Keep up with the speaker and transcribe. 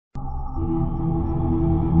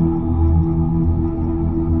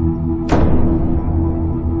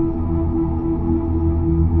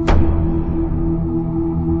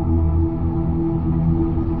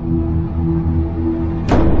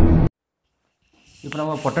இப்போ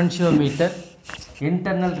நம்ம potentiometer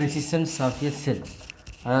internal resistance of a செல்,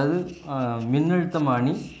 அதாவது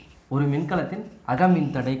மின்னழுத்தமானி ஒரு மின்கலத்தின்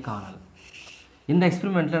அகமின்தடை காணல். இந்த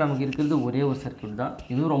எக்ஸ்பெரிமெண்ட்டில் நமக்கு இருக்கிறது ஒரே ஒரு சர்க்யூட் தான்.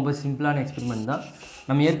 இதுவும் ரொம்ப சிம்பிளான எக்ஸ்பெரிமெண்ட் தான்.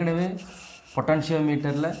 நம்ம ஏற்கனவே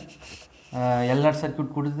பொட்டன்ஷியோமீட்டரில் எல்ஆர்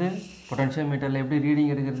சர்க்யூட் கொடுத்து பொட்டன்ஷியோமீட்டரில் எப்படி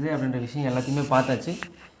ரீடிங் எடுக்கிறது அப்படின்ற விஷயம் எல்லாத்தையுமே பார்த்தாச்சு.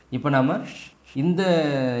 இப்போ நம்ம இந்த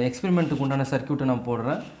எக்ஸ்பெரிமெண்ட்டுக்கு உண்டான சர்க்யூட்டை நான்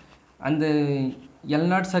போடுறேன். அந்த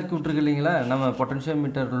எல்நாட் சர்க்யூட் இருக்கு இல்லைங்களா, நம்ம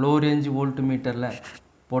பொட்டன்ஷியோமீட்டர் லோ ரேஞ்ச் வோல்ட் மீட்டரில்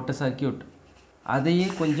போட்ட சர்க்யூட், அதையே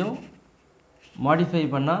கொஞ்சம் மாடிஃபை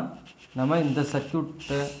பண்ணால் நம்ம இந்த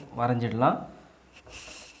சர்க்யூட்டை வரைஞ்சிடலாம்.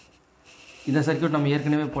 இந்த சர்க்யூட் நம்ம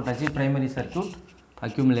ஏற்கனவே போட்டாச்சு. Primary circuit,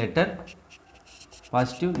 accumulator,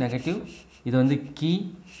 positive negative, இது வந்து கீ.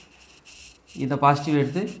 இதை பாசிட்டிவ்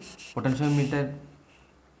எடுத்து பொட்டன்ஷியோமீட்டர்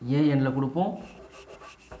ஏ எண்ணில் கொடுப்போம்.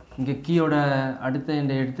 இங்கே கீயோட அடுத்த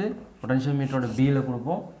எண்டை எடுத்து பொட்டன்ஷியோமீட்டரோட பியில்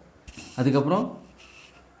கொடுப்போம். அதுக்கப்புறம்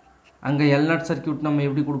அங்கே எல்நாட் சர்க்யூட் நம்ம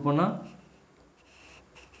எப்படி கொடுப்போம்னா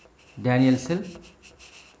டேனியல் செல்,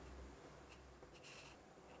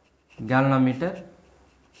 galvanometer,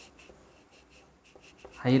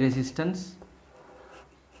 high resistance,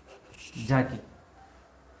 Jackie,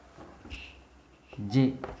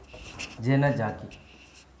 ஜேனா Jackie,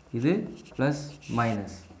 இது ப்ளஸ்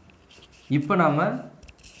மைனஸ். இப்போ நாம்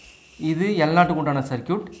இது எல்நாட்டுக்கு உண்டான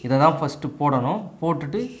சர்க்யூட், இதை தான் ஃபஸ்ட்டு போடணும்.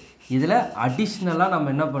 போட்டுட்டு இதில் அடிஷ்னலாக நம்ம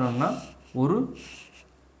என்ன பண்ணணும்னா ஒரு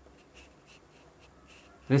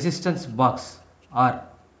ரெசிஸ்டன்ஸ் பாக்ஸ் ஆர்,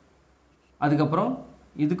 அதுக்கப்புறம்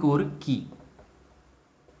இதுக்கு ஒரு கீ.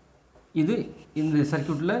 இது இந்த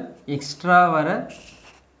சர்க்யூட்டில் எக்ஸ்ட்ரா வர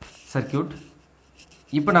சர்க்யூட்.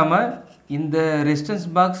 இப்போ நம்ம இந்த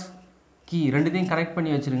ரெசிஸ்டன்ஸ் பாக்ஸ் கீ ரெண்டுத்தையும் கனெக்ட்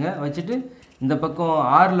பண்ணி வச்சுருங்க. வச்சுட்டு இந்த பக்கம்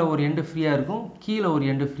ஆரில் ஒரு எண்டு ஃப்ரீயாக இருக்கும், கீழே ஒரு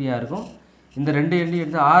எண்டு ஃப்ரீயாக இருக்கும். இந்த ரெண்டு எண்டையும்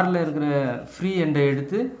எடுத்து ஆரில் இருக்கிற ஃப்ரீ எண்டை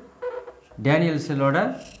எடுத்து டேனியல் செல்லோட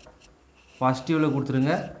பாசிட்டிவில்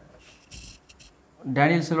கொடுத்துருங்க.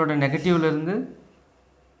 டேனியல் செல்லோட நெகட்டிவ்லேருந்து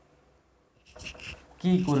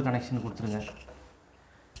கீக்கு ஒரு கனெக்ஷன் கொடுத்துருங்க.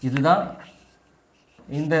 இதுதான்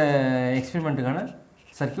இந்த எக்ஸ்பெரிமெண்ட்டுக்கான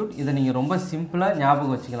சர்க்யூட். இதை நீங்கள் ரொம்ப சிம்பிளாக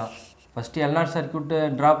ஞாபகம் வச்சுக்கலாம். ஃபஸ்ட்டு எல்ஆர் சர்க்யூட்டை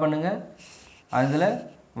ட்ரா பண்ணுங்கள். அதில்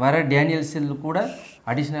வர டேனியல் செல் கூட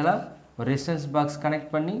அடிஷ்னலாக ஒரு ரெசிஸ்டன்ஸ் பாக்ஸ்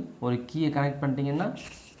கனெக்ட் பண்ணி ஒரு கீயை கனெக்ட் பண்ணிட்டீங்கன்னா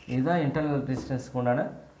இதுதான் இன்டர்னல் ரெசிஸ்டன்ஸுக்கு உண்டான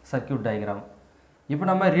சர்க்யூட் டயக்ராம். இப்போ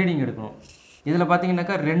நம்ம ரீடிங் எடுக்கணும். இதில்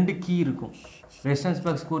பார்த்தீங்கன்னாக்கா ரெண்டு கீ இருக்கும். ரெசிஸ்டன்ஸ்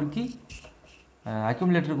பாக்ஸுக்கு ஒரு கீ,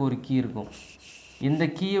 அக்யூமுலேட்டருக்கு ஒரு கீ இருக்கும். இந்த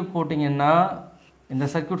கீயை போட்டிங்கன்னா இந்த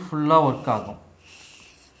சர்க்யூட் ஃபுல்லாக ஒர்க் ஆகும்.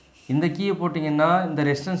 இந்த கீயை போட்டிங்கன்னா இந்த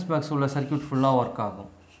ரெசிஸ்டன்ஸ் பாக்ஸ் உள்ள சர்க்யூட் ஃபுல்லாக ஒர்க் ஆகும்.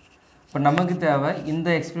 இப்போ நமக்கு தேவை இந்த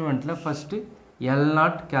எக்ஸ்பெரிமெண்ட்டில் ஃபஸ்ட்டு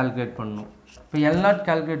எல்நாட் கால்குலேட் பண்ணணும். இப்போ எல்நாட்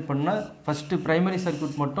கால்குலேட் பண்ணால் ஃபஸ்ட்டு ப்ரைமரி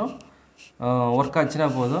சர்க்யூட் மட்டும் ஒர்க் ஆச்சுன்னா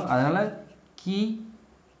போதும். அதனால் கீ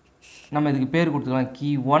நம்ம இதுக்கு பேர் கொடுத்துக்கலாம், கீ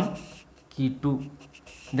 1, கீ 2.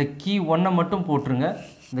 இந்த கீ 1 மட்டும் போட்டுருங்க.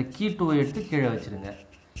 இந்த கீ 2 எடுத்து கீழே வச்சுருங்க.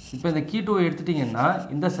 இப்போ இந்த கீ 2 எடுத்துட்டிங்கன்னா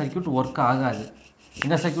இந்த சர்க்யூட் ஒர்க் ஆகாது.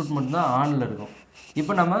 இந்த சர்க்யூட் மட்டும்தான் ஆனில் இருக்கும்.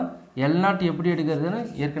 இப்போ நம்ம எல்நாட் எப்படி எடுக்கிறதுன்னு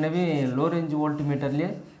ஏற்கனவே லோ ரேஞ்ச் வோல்ட்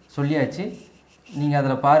மீட்டர்லேயே சொல்லியாச்சு. நீங்கள்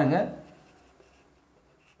அதில் பாருங்கள்.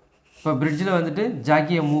 இப்போ பிரிட்ஜில் வந்துட்டு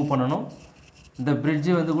ஜாக்கியை மூவ் பண்ணணும். இந்த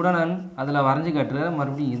பிரிட்ஜு வந்து கூட நான் அதில் வரைஞ்சி காட்டுறேன்.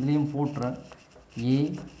 மறுபடியும் இதுலேயும் போட்டுறேன். ஏ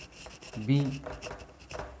பி.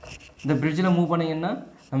 இந்த பிரிட்ஜில் மூவ் பண்ணிங்கன்னா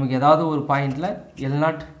நமக்கு ஏதாவது ஒரு பாயிண்டில்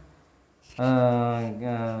எல்நாட்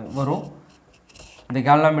வரும். இந்த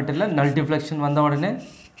கேல்வனோமீட்டரில் நல் டிஃப்ளெக்ஷன் வந்த உடனே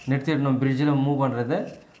நிறுத்திடணும் பிரிட்ஜில் மூவ் பண்ணுறது.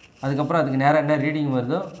 அதுக்கப்புறம் அதுக்கு நேராக என்ன ரீடிங்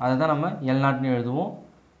வருதோ அதை தான் நம்ம எல்நாட்னு எழுதுவோம்.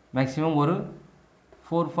 மேக்ஸிமம் ஒரு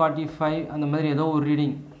 445 அந்த மாதிரி ஏதோ ஒரு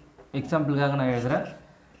ரீடிங் எக்ஸாம்பிளுக்காக நான் எழுதுகிறேன்.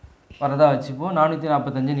 வரதா வச்சுப்போம்.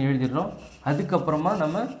 445ன்னு எழுதிடுறோம். அதுக்கப்புறமா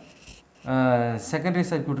நம்ம செகண்டரி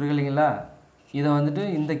சர்க்யூட் இருக்கு இல்லைங்களா, இதை வந்துட்டு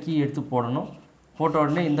இந்த கீ எடுத்து போடணும். போட்ட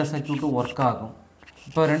உடனே இந்த சர்க்யூட்டும் ஒர்க் ஆகும்.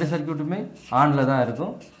 இப்போ ரெண்டு சர்க்யூட்டுமே ஆனில் தான்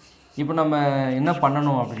இருக்கும். இப்போ நம்ம என்ன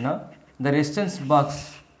பண்ணணும் அப்படின்னா இந்த ரெசிஸ்டன்ஸ் பாக்ஸ்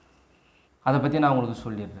அதை பற்றி நான் உங்களுக்கு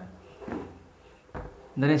சொல்லிடுறேன்.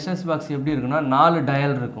 இந்த ரெசிஸ்டன்ஸ் பாக்ஸ் எப்படி இருக்குன்னா 4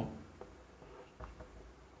 டயல் இருக்கும்.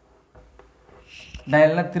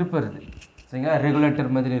 டயல்னால் திருப்புறது, சரிங்களா,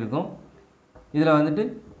 ரெகுலேட்டர் மாதிரி இருக்கும். இதில் வந்துட்டு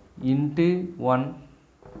இன்ட்டு 1,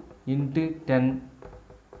 இன்ட்டு 10,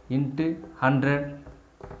 இன்ட்டு 100,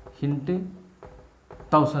 இன்ட்டு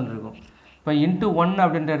 1000 இருக்கும். இப்போ இன்ட்டு 1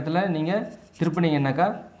 அப்படின்ற இடத்துல நீங்கள் திருப்பினீங்கன்னாக்கா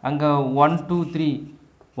அங்கே 1 2 3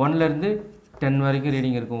 1லேருந்து 10 வரைக்கும்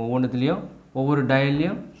ரீடிங் இருக்கும். ஒவ்வொன்றுத்துலேயும் ஒவ்வொரு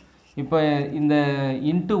டயல்லையும் இப்போ இந்த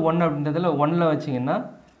இன்ட்டு 1 அப்படின்றதில் 1ல் வச்சிங்கன்னா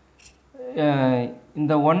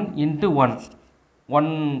இந்த 1 இன்ட்டு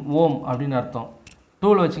 1 ஓம் அப்படின்னு அர்த்தம்.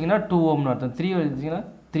 2ல் வச்சிங்கன்னா 2 ஓம்னு அர்த்தம். 3 வச்சிங்கன்னா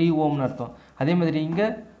 3 ஓம்னு அர்த்தம். அதே மாதிரி இங்கே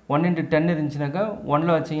 1 இன்ட்டு 10 இருந்துச்சுனாக்கா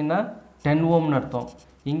 1ல் வச்சிங்கன்னா 10 ஓம்னு அர்த்தம்.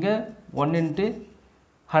 இங்கே 1 இன்ட்டு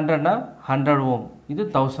 100னா 100 ஓம். இது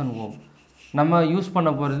 1000 ஓம். நம்ம யூஸ் பண்ண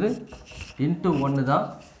போகிறது இன்ட்டு 1 தான்.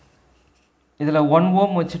 இதில் 1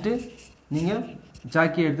 ஓம் வச்சுட்டு நீங்கள்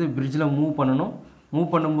ஜாக்கி எடுத்து பிரிட்ஜில் மூவ் பண்ணணும்.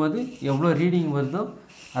 மூவ் பண்ணும்போது எவ்வளோ ரீடிங் வருதோ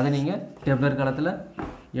அதை நீங்கள் டேப்லர் காலத்தில்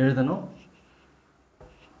எழுதணும்.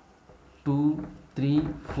 2 3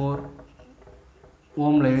 4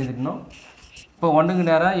 ஓமில் எழுதிக்கணும். இப்போ 1க்கு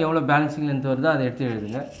நேராக எவ்வளோ பேலன்சிங் லென்த் வருதோ அதை எடுத்து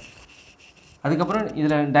எழுதுங்க. அதுக்கப்புறம்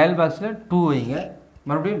இதில் டயல் பாக்ஸில் 2 வைங்க.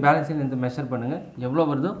 மறுபடியும் பேலன்சிங் லென்த் மெஷர் பண்ணுங்கள். எவ்வளோ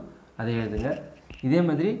வருதோ அதை எழுதுங்க. இதே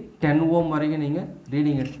மாதிரி 10 ஓம் வரைக்கும் நீங்கள்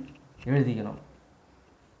ரீடிங் எடுத்து எழுதிக்கணும்.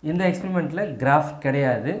 இந்த எக்ஸ்பெரிமெண்ட்டில் கிராஃப்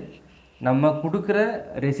கிடையாது. நம்ம கொடுக்குற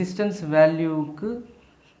ரெசிஸ்டன்ஸ் வேல்யூவுக்கு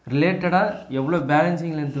ரிலேட்டடாக எவ்வளோ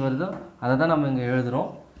பேலன்சிங் லென்த் வருதோ அதை தான் நம்ம இங்கே எழுதுகிறோம்.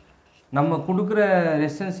 நம்ம கொடுக்குற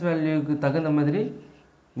ரெசிஸ்டன்ஸ் வேல்யூவுக்கு தகுந்த மாதிரி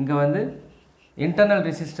இங்கே வந்து இன்டர்னல்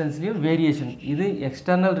ரெசிஸ்டன்ஸ்லேயும் வேரியேஷன். இது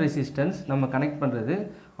எக்ஸ்டர்னல் ரெசிஸ்டன்ஸ் நம்ம கனெக்ட் பண்ணுறது.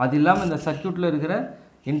 அது இல்லாமல் இந்த சர்க்யூட்டில் இருக்கிற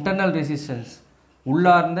இன்டர்னல் ரெசிஸ்டன்ஸ்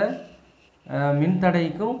உள்ளார்ந்த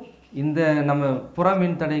மின்தடைக்கும் இந்த நம்ம புற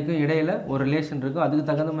மின்தடைக்கும் இடையில் ஒரு ரிலேஷன் இருக்கும். அதுக்கு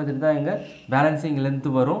தகுந்த மாதிரி தான் எங்கள் பேலன்சிங் லென்த்து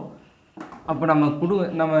வரும். அப்போ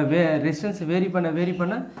நம்ம ரெசிஸ்டன்ஸ் வேரி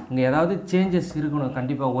பண்ண இங்கே ஏதாவது சேஞ்சஸ் இருக்கணும்.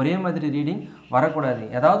 கண்டிப்பாக ஒரே மாதிரி ரீடிங் வரக்கூடாது.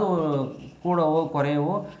 ஏதாவது ஒரு கூடவோ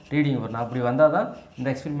குறையவோ ரீடிங் வரணும். அப்படி வந்தால் தான் இந்த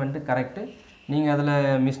எக்ஸ்பெரிமெண்ட்டு கரெக்டு. நீங்கள்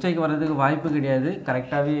அதில் மிஸ்டேக் வர்றதுக்கு வாய்ப்பு கிடையாது.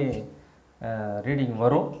 கரெக்டாகவே ரீடிங்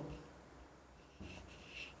வரும்.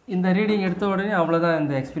 இந்த ரீடிங் எடுத்த உடனே அவ்வளோதான்.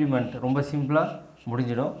 இந்த எக்ஸ்பெரிமெண்ட் ரொம்ப சிம்பிளாக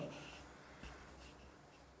முடிஞ்சிடும்.